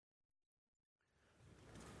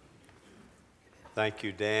Thank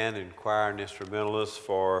you, Dan, and choir and instrumentalists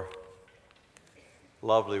for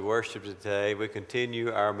lovely worship today. We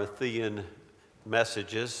continue our Matthean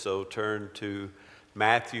messages, so turn to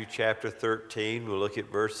Matthew chapter 13. We'll look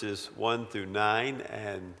at verses 1 through 9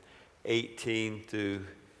 and 18 through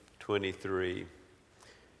 23.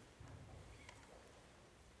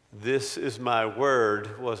 This is my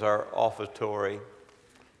word was our offertory.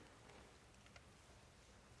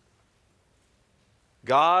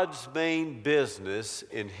 God's main business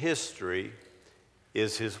in history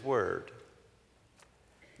is His Word.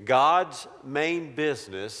 God's main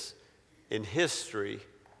business in history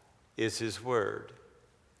is His Word.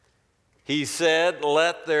 He said,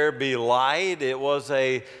 "Let there be light." It was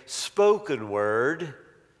a spoken word,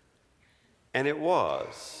 and it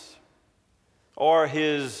was. Or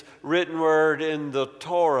His written word in the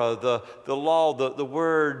Torah, the law, the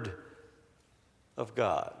Word of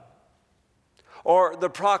God. Or the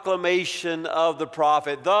proclamation of the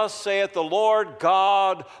prophet, "Thus saith the Lord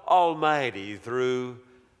God Almighty," through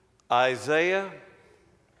Isaiah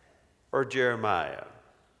or Jeremiah.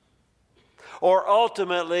 Or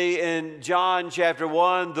ultimately in John chapter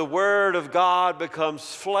 1, the Word of God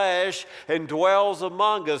becomes flesh and dwells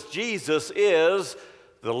among us. Jesus is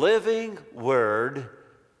the living Word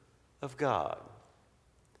of God.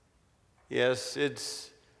 Yes, it's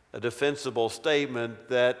a defensible statement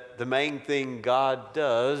that the main thing God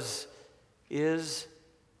does is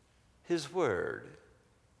His Word.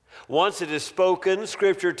 Once it is spoken,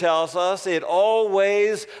 Scripture tells us it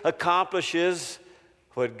always accomplishes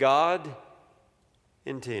what God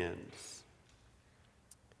intends.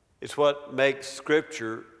 It's what makes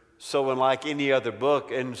Scripture so unlike any other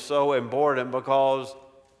book and so important, because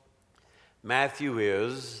Matthew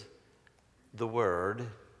is the Word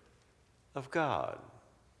of God.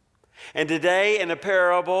 And today in a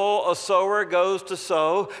parable, a sower goes to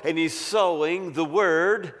sow, and he's sowing the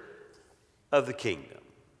word of the kingdom.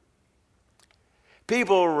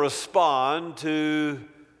 People respond to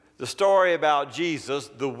the story about Jesus,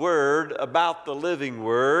 the word, about the living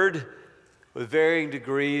word, with varying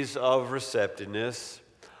degrees of receptiveness.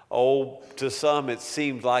 Oh, to some it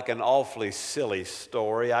seemed like an awfully silly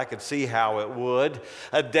story. I could see how it would.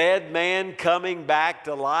 A dead man coming back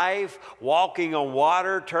to life, walking on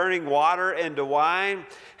water, turning water into wine.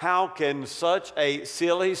 How can such a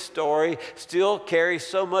silly story still carry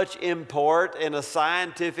so much import in a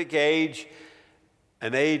scientific age,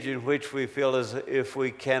 an age in which we feel as if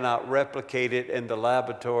we cannot replicate it in the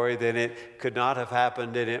laboratory? Then it could not have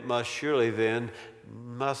happened, and it must surely then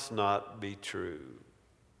must not be true.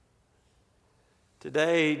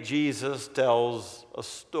 Today, Jesus tells a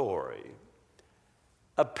story,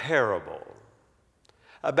 a parable,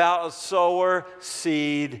 about a sower,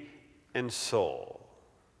 seed, and soul.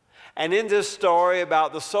 And in this story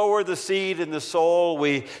about the sower, the seed, and the soul,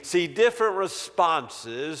 we see different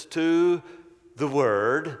responses to the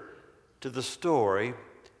word, to the story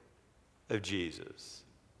of Jesus.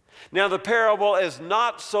 Now, the parable is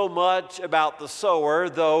not so much about the sower,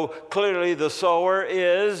 though clearly the sower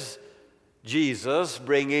is Jesus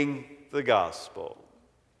bringing the gospel.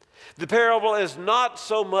 The parable is not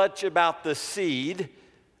so much about the seed,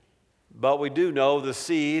 but we do know the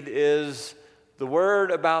seed is the word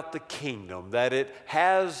about the kingdom, that it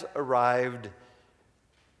has arrived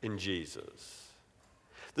in Jesus.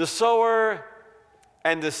 The sower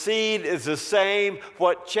and the seed is the same.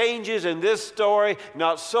 What changes in this story,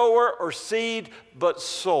 not sower or seed, but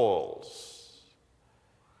souls.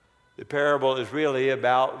 The parable is really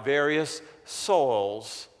about various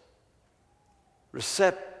souls'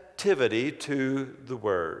 receptivity to the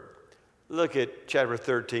word. Look at chapter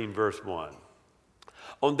 13, verse 1.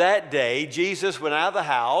 On that day, Jesus went out of the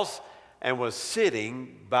house and was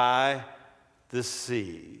sitting by the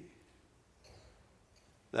sea.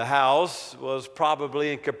 The house was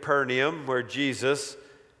probably in Capernaum, where Jesus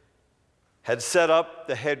had set up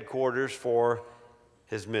the headquarters for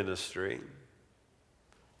his ministry.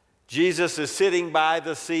 Jesus is sitting by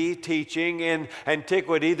the sea teaching. In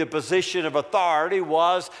antiquity, the position of authority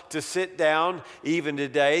was to sit down. Even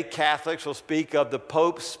today, Catholics will speak of the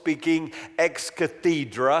Pope speaking ex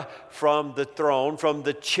cathedra, from the throne, from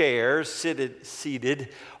the chair,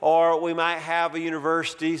 seated. Or we might have a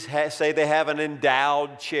university say they have an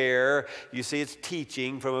endowed chair. You see, it's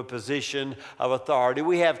teaching from a position of authority.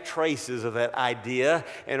 We have traces of that idea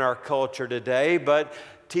in our culture today, but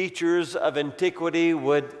teachers of antiquity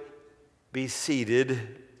would be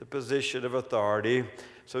seated, the position of authority.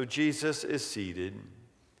 So Jesus is seated.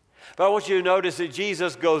 But I want you to notice that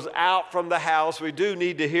Jesus goes out from the house. We do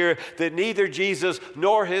need to hear that neither Jesus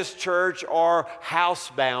nor his church are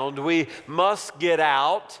housebound. We must get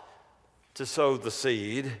out to sow the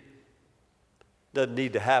seed. Doesn't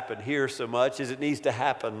need to happen here so much as it needs to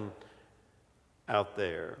happen out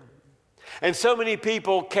there. And so many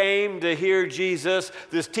people came to hear Jesus,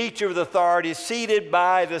 this teacher with authority, seated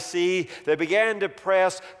by the sea. They began to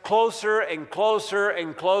press closer and closer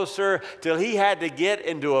and closer till he had to get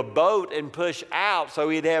into a boat and push out so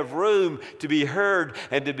he'd have room to be heard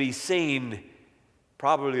and to be seen.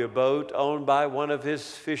 Probably a boat owned by one of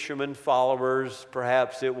his fishermen followers.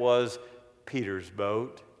 Perhaps it was Peter's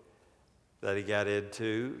boat that he got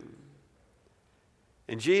into.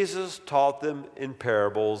 And Jesus taught them in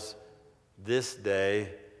parables this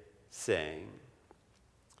day, saying.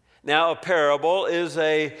 Now, a parable is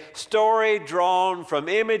a story drawn from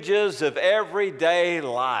images of everyday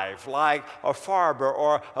life, like a farmer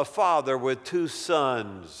or a father with two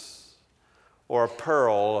sons, or a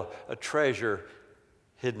pearl, a treasure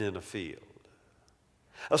hidden in a field.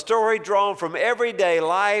 A story drawn from everyday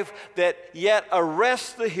life that yet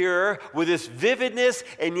arrests the hearer with its vividness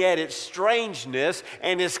and yet its strangeness,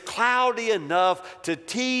 and is cloudy enough to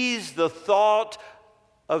tease the thought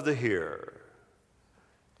of the hearer.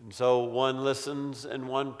 And so one listens and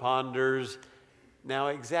one ponders, now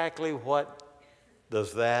exactly what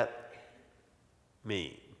does that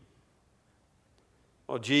mean?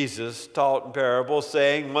 Well, Jesus taught in parables,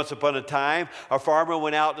 saying, once upon a time, a farmer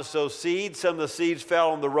went out to sow seeds. Some of the seeds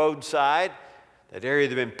fell on the roadside. That area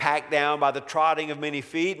had been packed down by the trotting of many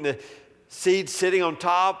feet, and the seeds sitting on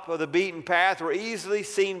top of the beaten path were easily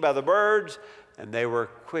seen by the birds, and they were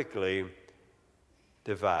quickly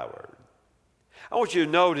devoured. I want you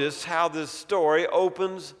to notice how this story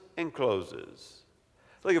opens and closes.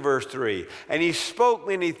 Look at verse 3. And he spoke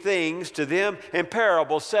many things to them in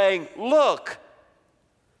parables, saying, look,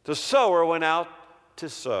 the sower went out to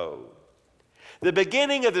sow. The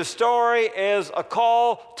beginning of the story is a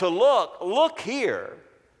call to look. Look here.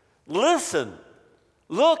 Listen.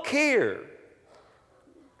 Look here.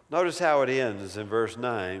 Notice how it ends in verse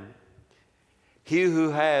 9. He who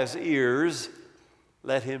has ears,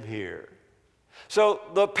 let him hear. So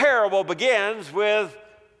the parable begins with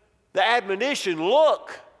the admonition,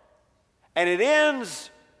 look. And it ends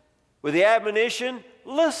with the admonition,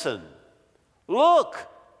 listen. Look.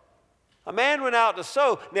 A man went out to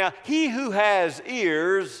sow. Now, he who has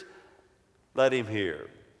ears, let him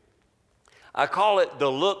hear. I call it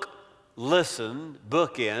the look, listen,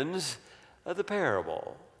 bookends of the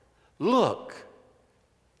parable. Look,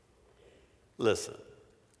 listen.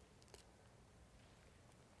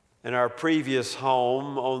 In our previous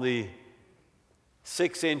home, on the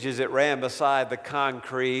 6 inches it ran beside the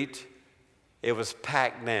concrete, it was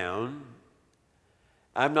packed down.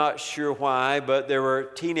 I'm not sure why, but there were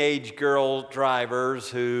teenage girl drivers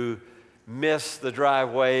who missed the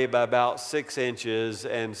driveway by about 6 inches,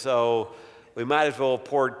 and so we might as well have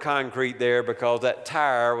poured concrete there because that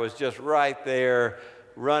tire was just right there,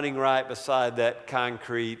 running right beside that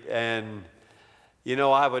concrete. And you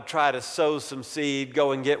know, I would try to sow some seed,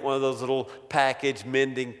 go and get one of those little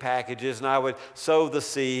mending packages, and I would sow the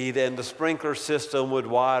seed, and the sprinkler system would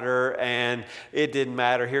water, and it didn't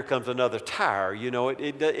matter. Here comes another tire. You know,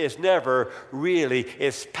 it's never really,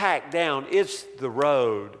 it's packed down. It's the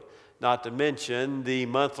road. Not to mention the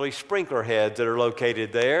monthly sprinkler heads that are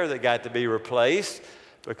located there that got to be replaced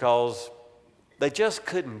because they just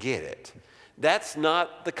couldn't get it. That's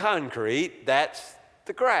not the concrete, that's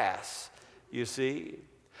the grass. You see,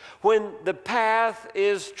 when the path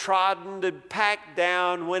is trodden and packed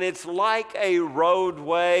down, when it's like a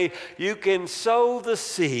roadway, you can sow the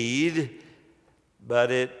seed,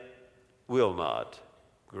 but it will not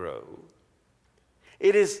grow.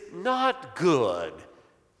 It is not good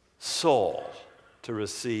soil to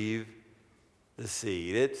receive the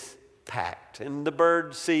seed. It's packed, and the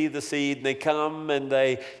birds see the seed, and they come and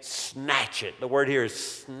they snatch it. The word here is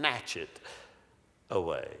snatch it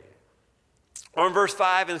away. Or in verse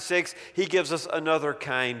 5 and 6, he gives us another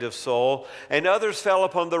kind of soil. And others fell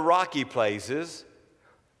upon the rocky places.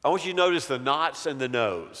 I want you to notice the knots and the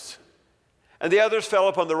no's. And the others fell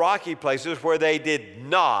upon the rocky places where they did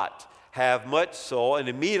not have much soil, and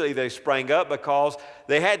immediately they sprang up because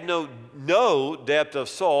they had no depth of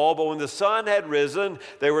soil. But when the sun had risen,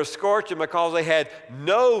 they were scorched, and because they had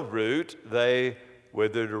no root, they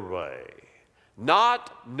withered away.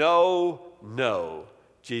 Not, no,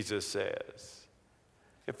 Jesus says.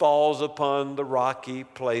 It falls upon the rocky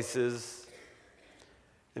places.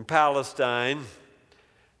 In Palestine,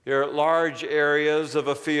 Your large areas of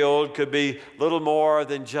a field could be little more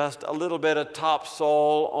than just a little bit of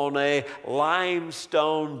topsoil on a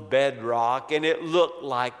limestone bedrock, and it looked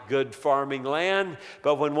like good farming land.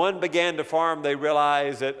 But when one began to farm, they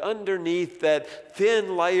realized that underneath that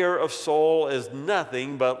thin layer of soil is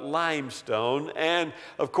nothing but limestone. And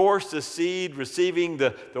of course, the seed receiving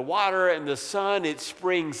the water and the sun, it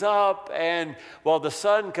springs up. And while the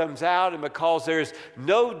sun comes out, and because there's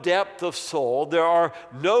no depth of soil, there are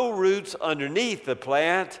no roots underneath the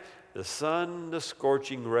plant, the sun, the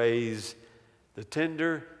scorching rays, the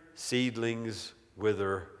tender seedlings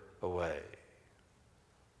wither away.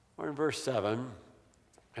 Or in verse 7,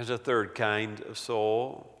 there's a third kind of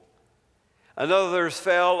soil. And others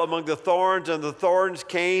fell among the thorns, and the thorns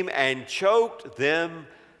came and choked them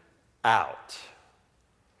out.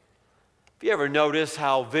 Have you ever noticed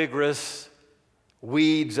how vigorous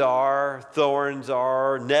weeds are, thorns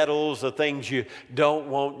are, nettles, the things you don't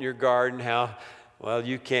want in your garden, how, well,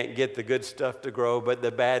 you can't get the good stuff to grow, but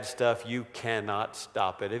the bad stuff, you cannot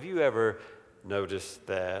stop it. Have you ever noticed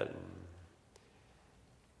that?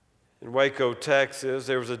 In Waco, Texas,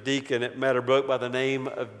 there was a deacon at Meadowbrook by the name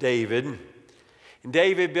of David. And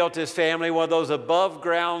David built his family one of those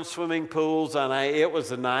above-ground swimming pools, and it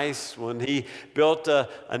was a nice one. He built a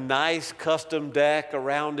nice custom deck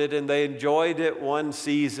around it, and they enjoyed it one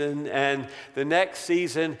season. And the next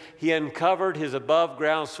season, he uncovered his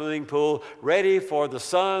above-ground swimming pool, ready for the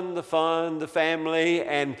sun, the fun, the family.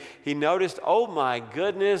 And he noticed, oh my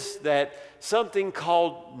goodness, that something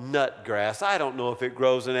called nutgrass. I don't know if it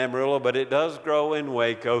grows in Amarillo, but it does grow in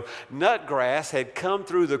Waco. Nutgrass had come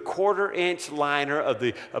through the quarter-inch liner of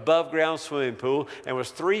the above-ground swimming pool and was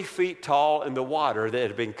 3 feet tall in the water that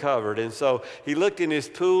had been covered. And so he looked in his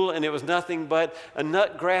pool, and it was nothing but a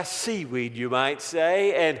nutgrass seaweed, you might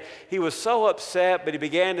say. And he was so upset, but he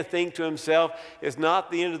began to think to himself, it's not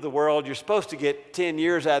the end of the world. You're supposed to get 10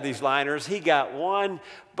 years out of these liners. He got one.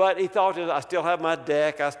 But he thought, I still have my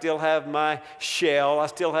deck, I still have my shell, I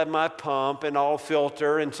still have my pump and all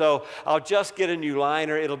filter, and so I'll just get a new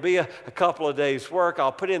liner. It'll be a couple of days' work.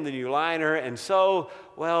 I'll put in the new liner. And so,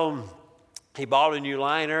 well, he bought a new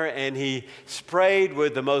liner, and he sprayed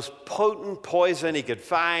with the most potent poison he could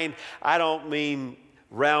find. I don't mean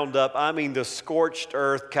Roundup, I mean the scorched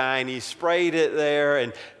earth kind. He sprayed it there,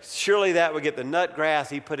 and surely that would get the nutgrass.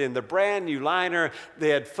 He put in the brand new liner. They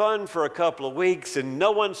had fun for a couple of weeks, and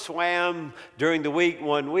no one swam during the week,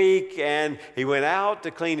 1 week, and he went out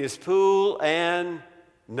to clean his pool, and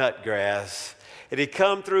nutgrass. It had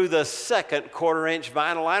come through the second quarter-inch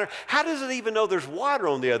vinyl liner. How does it even know there's water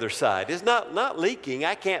on the other side? It's not leaking.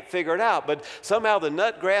 I can't figure it out, but somehow the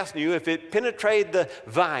nutgrass knew if it penetrated the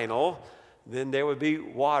vinyl, then there would be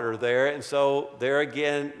water there. And so there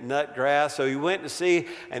again, nutgrass. So he went to see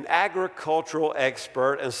an agricultural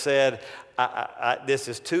expert and said, this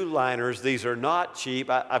is 2 liners. These are not cheap.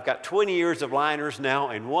 I've got 20 years of liners now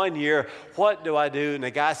in 1 year. What do I do? And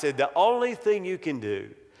the guy said, the only thing you can do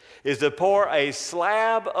is to pour a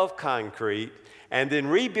slab of concrete and then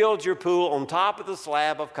rebuild your pool on top of the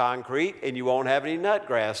slab of concrete, and you won't have any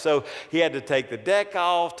nutgrass. So he had to take the deck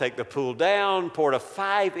off, take the pool down, poured a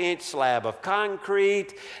 5-inch slab of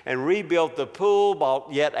concrete, and rebuilt the pool,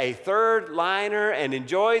 bought yet a third liner, and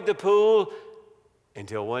enjoyed the pool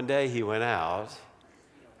until one day he went out.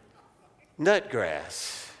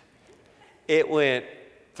 Nutgrass. It went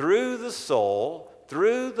through the soil,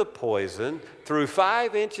 through the poison, through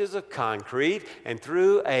 5 inches of concrete, and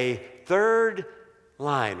through a third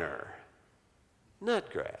liner.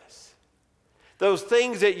 Nutgrass. Those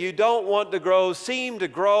things that you don't want to grow seem to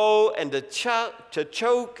grow and to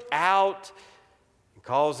choke out and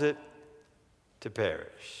cause it to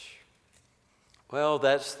perish. Well,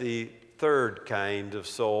 that's the third kind of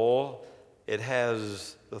soil. It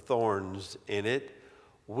has the thorns in it,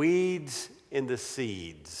 weeds in the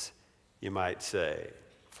seeds, you might say.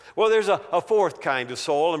 Well, there's a fourth kind of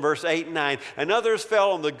soil in verse 8 and 9. And others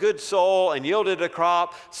fell on the good soil and yielded a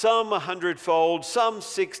crop, some 100-fold, some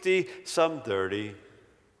 60, some 30.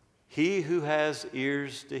 He who has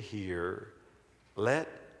ears to hear, let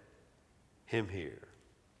him hear.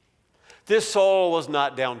 This soil was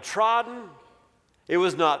not downtrodden. It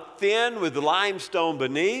was not thin with the limestone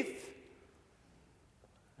beneath.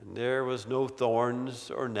 And there was no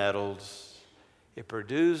thorns or nettles. It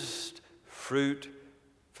produced fruit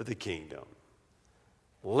for the kingdom.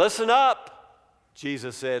 Listen up,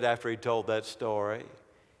 Jesus said after he told that story.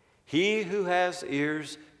 He who has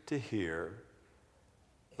ears to hear,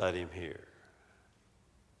 let him hear.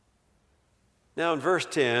 Now in verse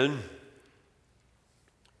 10,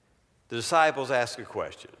 the disciples ask a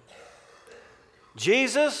question.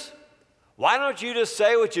 Jesus, Why don't you just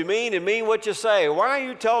say what you mean and mean what you say? Why are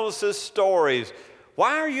you telling us these stories?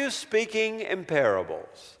 Why are you speaking in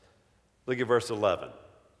parables? Look at verse 11.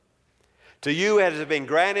 To you it has been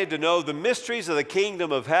granted to know the mysteries of the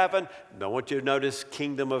kingdom of heaven. I want you to notice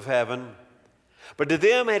kingdom of heaven. But to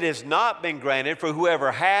them it has not been granted, for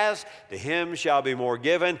whoever has, to him shall be more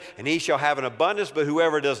given, and he shall have an abundance. But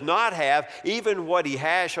whoever does not have, even what he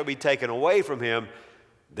has shall be taken away from him.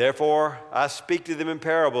 Therefore I speak to them in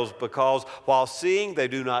parables, because while seeing they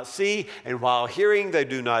do not see, and while hearing they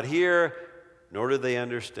do not hear, nor do they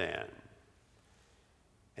understand.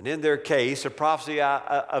 And in their case, a prophecy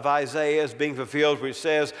of Isaiah is being fulfilled, which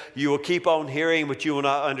says, you will keep on hearing, but you will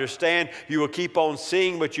not understand. You will keep on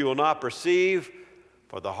seeing, but you will not perceive.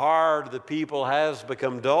 For the heart of the people has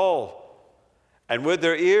become dull. And with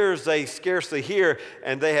their ears they scarcely hear,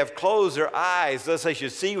 and they have closed their eyes, lest they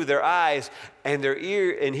should see with their eyes, and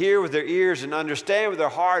hear with their ears, and understand with their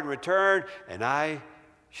heart, and return, and I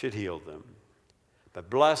should heal them. But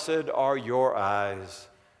blessed are your eyes,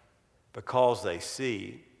 because they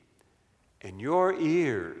see, and your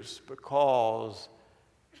ears, because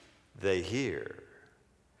they hear.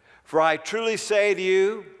 For I truly say to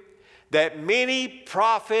you that many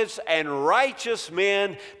prophets and righteous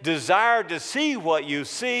men desired to see what you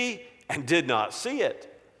see and did not see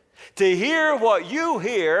it, to hear what you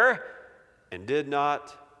hear and did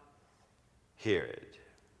not hear it.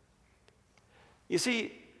 You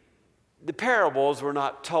see, the parables were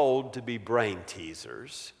not told to be brain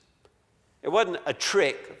teasers. It wasn't a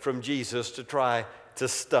trick from Jesus to try to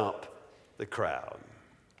stump the crowd.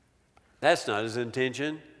 That's not his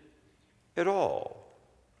intention at all.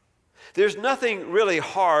 There's nothing really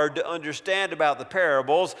hard to understand about the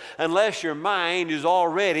parables unless your mind is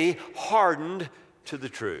already hardened to the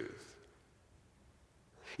truth.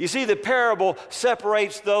 You see, the parable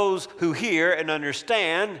separates those who hear and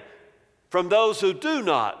understand from those who do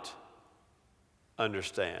not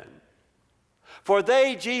understand. For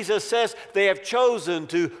they, Jesus says, they have chosen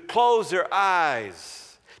to close their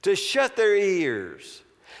eyes, to shut their ears.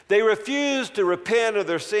 They refuse to repent of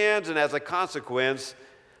their sins, and as a consequence,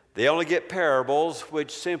 they only get parables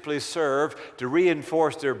which simply serve to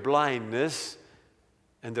reinforce their blindness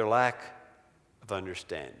and their lack of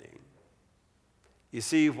understanding. You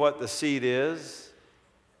see what the seed is?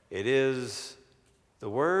 It is the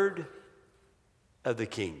word of the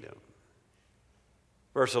kingdom.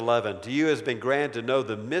 Verse 11, to you has been granted to know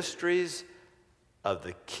the mysteries of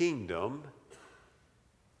the kingdom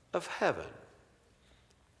of heaven.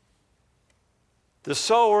 The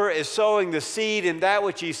sower is sowing the seed, and that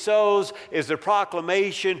which he sows is the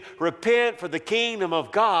proclamation, repent, for the kingdom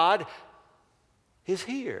of God is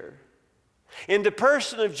here. In the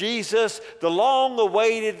person of Jesus, the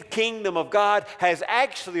long-awaited kingdom of God has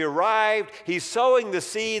actually arrived. He's sowing the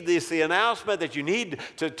seed. This is the announcement that you need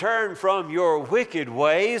to turn from your wicked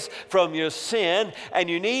ways, from your sin, and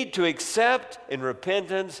you need to accept in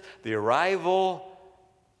repentance the arrival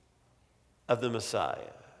of the Messiah.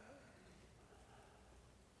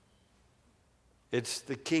 It's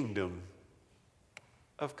the kingdom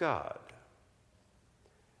of God.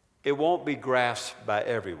 It won't be grasped by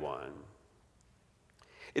everyone.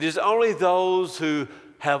 It is only those who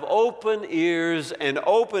have open ears and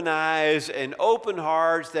open eyes and open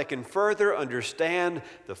hearts that can further understand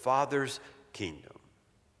the Father's kingdom.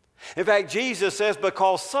 In fact, Jesus says,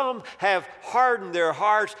 because some have hardened their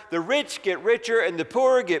hearts, the rich get richer and the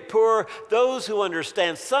poor get poorer. Those who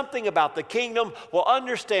understand something about the kingdom will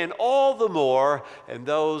understand all the more, and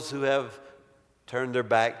those who have turned their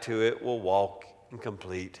back to it will walk in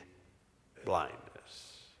complete blindness.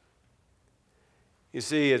 You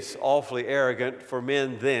see, it's awfully arrogant for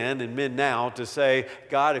men then and men now to say,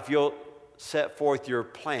 God, if you'll set forth your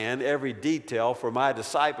plan, every detail for my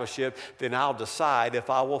discipleship, then I'll decide if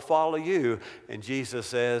I will follow you. And Jesus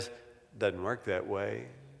says, it doesn't work that way.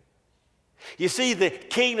 You see, the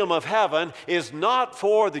kingdom of heaven is not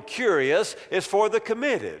for the curious, it's for the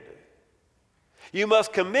committed. You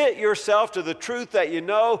must commit yourself to the truth that you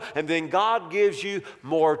know, and then God gives you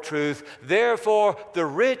more truth. Therefore, the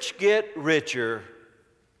rich get richer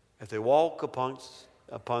if they walk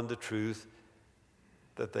upon the truth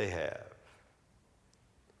that they have.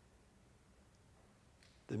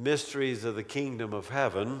 The mysteries of the kingdom of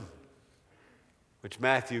heaven, which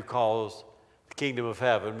Matthew calls the kingdom of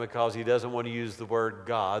heaven because he doesn't want to use the word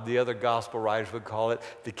God. The other gospel writers would call it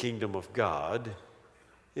the kingdom of God,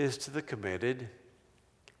 is to the committed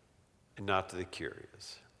and not to the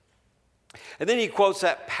curious. And then he quotes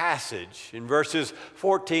that passage in verses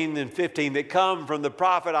 14 and 15 that come from the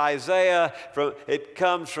prophet Isaiah. It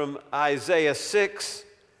comes from Isaiah 6,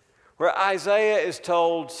 where Isaiah is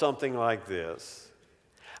told something like this.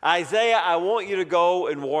 Isaiah, I want you to go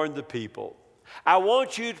and warn the people. I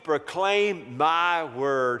want you to proclaim my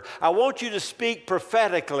word. I want you to speak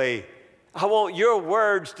prophetically. I want your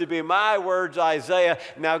words to be my words, Isaiah.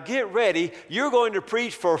 Now get ready. You're going to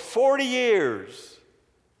preach for 40 years,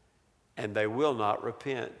 and they will not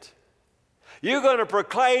repent. You're going to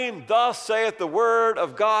proclaim, thus saith the word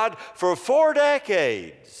of God, for 4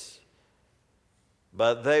 decades.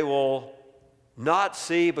 But they will not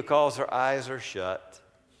see because their eyes are shut.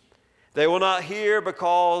 They will not hear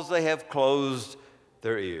because they have closed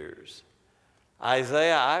their ears.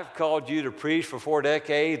 Isaiah, I've called you to preach for 4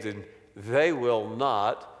 decades, and they will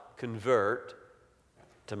not convert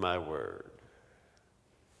to my word.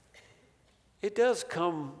 It does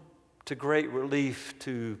come to great relief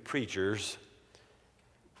to preachers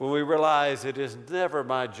when we realize it is never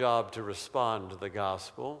my job to respond to the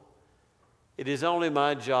gospel. It is only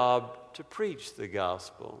my job to preach the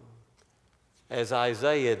gospel, as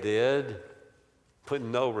Isaiah did, with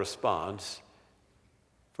no response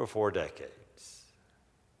for 4 decades.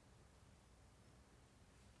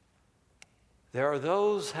 There are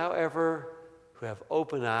those, however, who have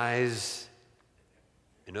open eyes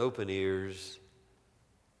and open ears,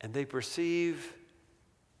 and they perceive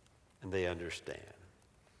and they understand.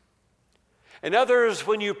 And others,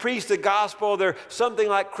 when you preach the gospel, they're something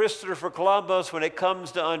like Christopher Columbus when it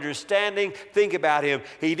comes to understanding. Think about him.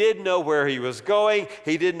 He didn't know where he was going.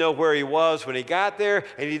 He didn't know where he was when he got there.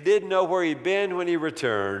 And he didn't know where he'd been when he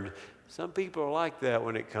returned. Some people are like that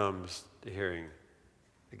when it comes to hearing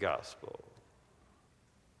the gospel.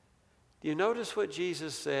 Do you notice what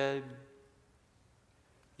Jesus said?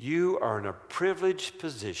 You are in a privileged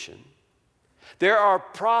position. There are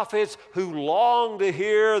prophets who long to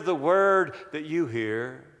hear the word that you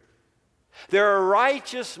hear. There are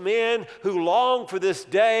righteous men who long for this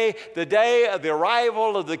day, the day of the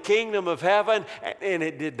arrival of the kingdom of heaven, and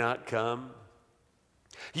it did not come.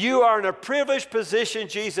 You are in a privileged position,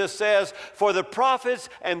 Jesus says, for the prophets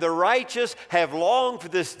and the righteous have longed for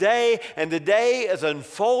this day, and the day is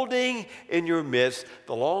unfolding in your midst.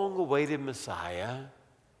 The long-awaited Messiah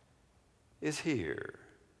is here.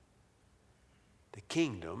 The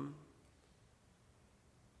kingdom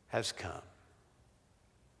has come.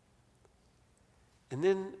 And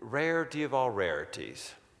then rarity of all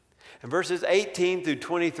rarities. In verses 18 through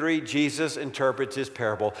 23, Jesus interprets his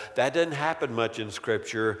parable. That doesn't happen much in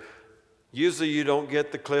Scripture. Usually you don't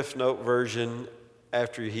get the Cliff Note version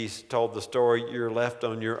after he's told the story. You're left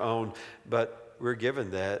on your own. But we're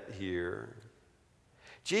given that here.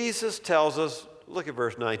 Jesus tells us, look at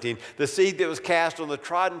verse 19. The seed that was cast on the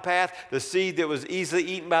trodden path, the seed that was easily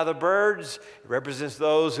eaten by the birds, it represents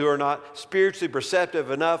those who are not spiritually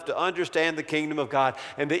perceptive enough to understand the kingdom of God.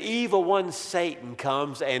 And the evil one, Satan,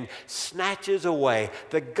 comes and snatches away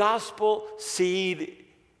the gospel seed.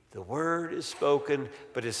 The word is spoken,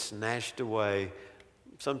 but is snatched away.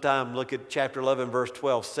 Sometime look at chapter 11, verse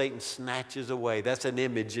 12. Satan snatches away. That's an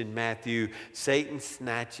image in Matthew. Satan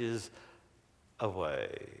snatches away.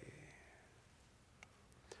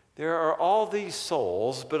 There are all these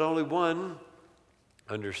souls, but only one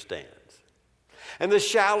understands. And the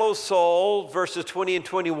shallow soul, verses 20 and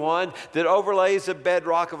 21, that overlays a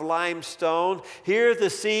bedrock of limestone, here the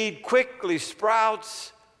seed quickly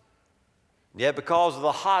sprouts. Yet because of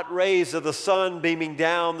the hot rays of the sun beaming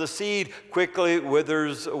down, the seed quickly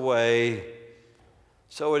withers away.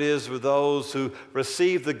 So it is with those who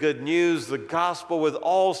receive the good news, the gospel, with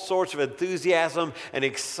all sorts of enthusiasm and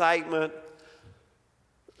excitement.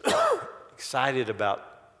 Excited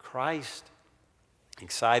about Christ,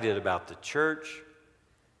 excited about the church.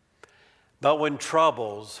 But when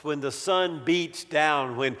troubles, when the sun beats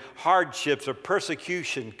down, when hardships or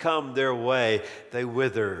persecution come their way, they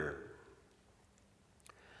wither.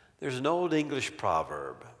 There's an old English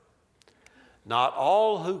proverb. Not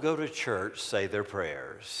all who go to church say their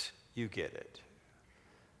prayers. You get it.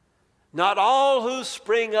 Not all who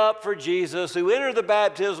spring up for Jesus, who enter the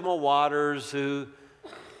baptismal waters, who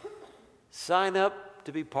sign up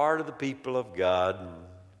to be part of the people of God,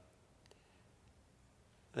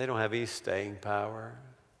 they don't have any staying power.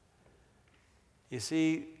 You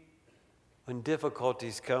see, when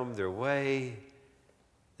difficulties come their way,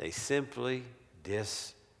 they simply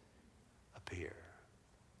disappear.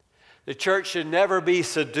 The church should never be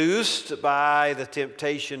seduced by the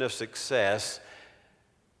temptation of success.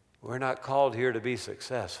 We're not called here to be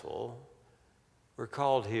successful. We're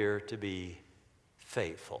called here to be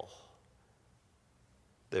faithful.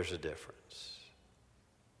 There's a difference.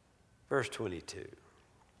 Verse 22.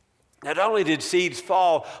 Not only did seeds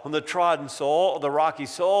fall on the trodden soil, the rocky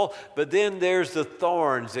soil, but then there's the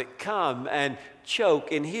thorns that come and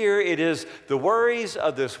choke. And here it is the worries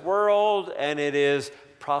of this world, and it is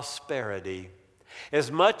prosperity.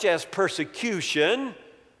 As much as persecution,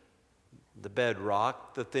 the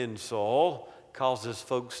bedrock, the thin soil, causes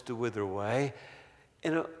folks to wither away,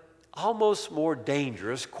 in an almost more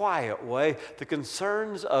dangerous, quiet way, the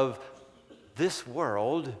concerns of this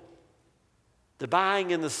world, the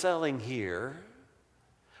buying and the selling here,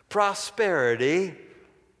 prosperity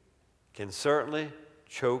can certainly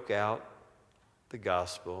choke out the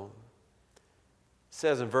gospel. It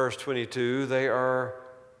says in verse 22, they are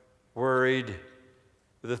worried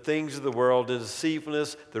with the things of the world, the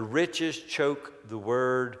deceitfulness, the riches choke the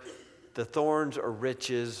word, the thorns are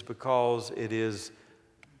riches because it is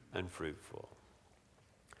unfruitful.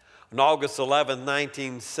 On August 11,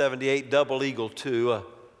 1978, Double Eagle II,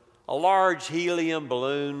 a large helium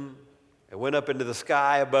balloon that went up into the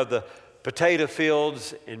sky above the potato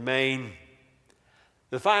fields in Maine.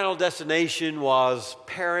 The final destination was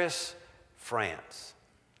Paris, France.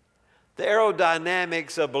 The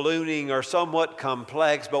aerodynamics of ballooning are somewhat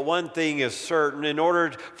complex, but one thing is certain. In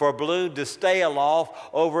order for a balloon to stay aloft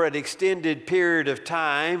over an extended period of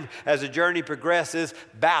time, as the journey progresses,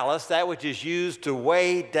 ballast, that which is used to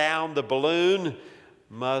weigh down the balloon,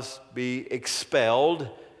 must be expelled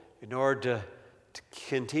in order to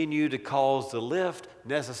continue to cause the lift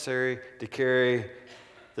necessary to carry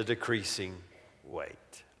the decreasing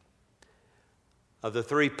weight. Of the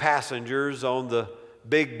 3 passengers on the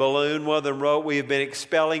big balloon, one of them wrote, "We have been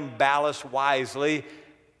expelling ballast wisely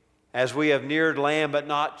as we have neared land, but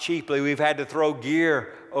not cheaply. We've had to throw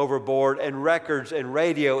gear overboard and records and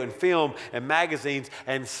radio and film and magazines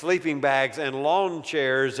and sleeping bags and lawn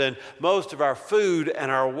chairs and most of our food and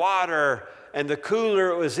our water and the cooler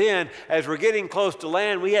it was in. As we're getting close to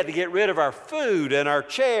land, we had to get rid of our food and our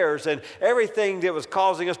chairs and everything that was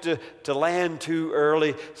causing us to land too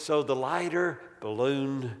early so the lighter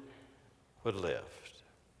balloon would lift."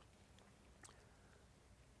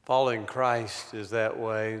 Following Christ is that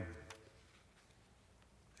way.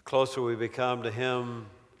 The closer we become to Him,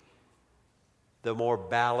 the more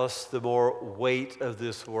ballast, the more weight of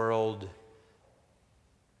this world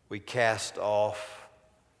we cast off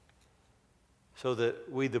so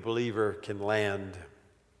that we, the believer, can land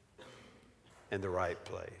in the right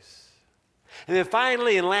place. And then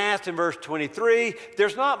finally and last in verse 23,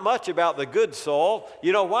 there's not much about the good soil.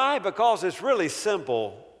 You know why? Because it's really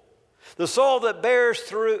simple. The soil that bears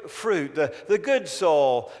fruit, the good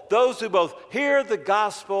soil, those who both hear the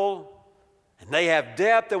gospel and they have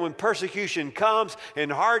depth, and when persecution comes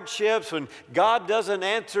and hardships, when God doesn't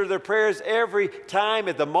answer their prayers every time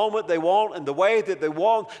at the moment they want and the way that they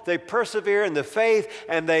want, they persevere in the faith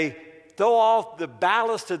and they throw off the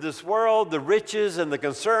ballast of this world, the riches and the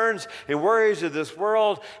concerns and worries of this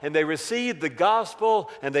world, and they receive the gospel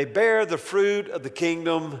and they bear the fruit of the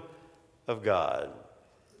kingdom of God.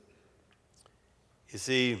 You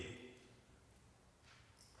see,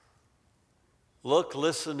 look,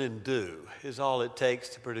 listen, and do is all it takes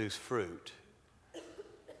to produce fruit.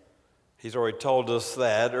 He's already told us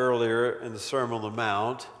that earlier in the Sermon on the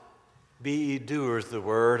Mount. Be ye doers of the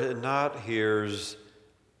word and not hearers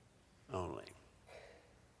only.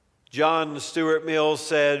 John Stuart Mill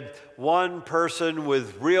said, "One person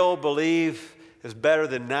with real belief is better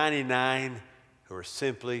than 99 who are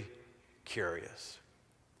simply curious."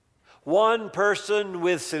 One person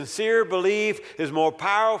with sincere belief is more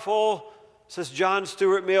powerful, says John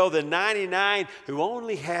Stuart Mill, than 99 who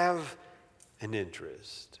only have an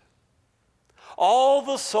interest. All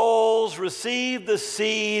the souls receive the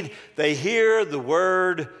seed, they hear the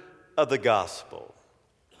word of the gospel.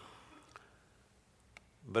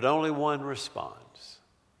 But only one responds.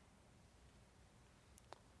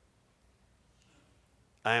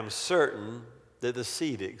 I am certain that the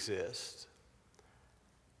seed exists.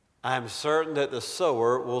 I am certain that the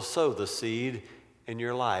sower will sow the seed in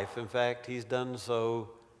your life. In fact, he's done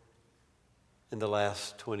so in the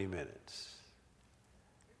last 20 minutes.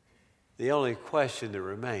 The only question that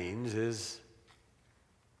remains is,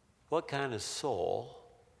 what kind of soul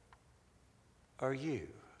are you?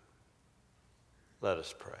 Let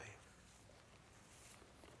us pray.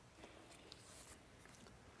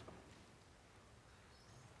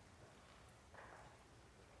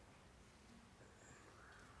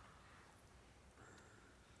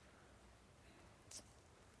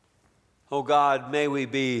 Oh God, may we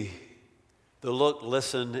be the look,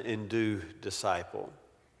 listen, and do disciple.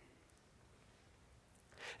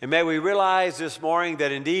 And may we realize this morning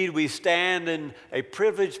that indeed we stand in a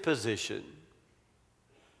privileged position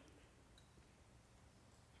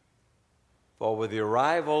For with the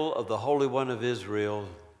arrival of the Holy One of Israel,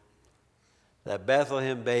 that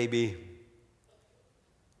Bethlehem baby,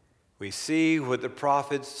 we see what the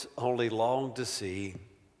prophets only longed to see,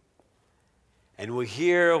 and we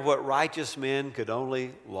hear what righteous men could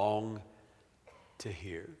only long to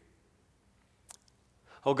hear.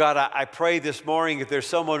 Oh God, I pray this morning if there's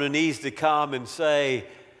someone who needs to come and say,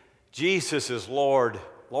 Jesus is Lord,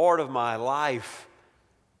 Lord of my life,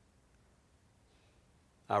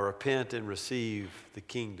 I repent and receive the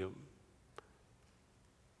kingdom,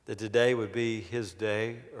 that today would be his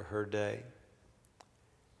day or her day.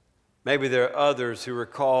 Maybe there are others who are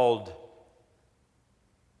called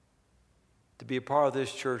to be a part of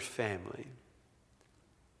this church family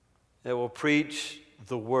that will preach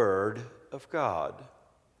the Word of God,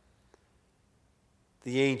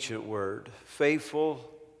 the ancient Word, faithful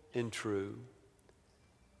and true,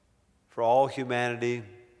 for all humanity,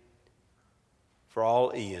 for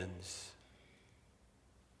all eons.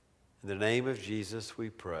 In the name of Jesus we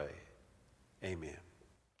pray. Amen.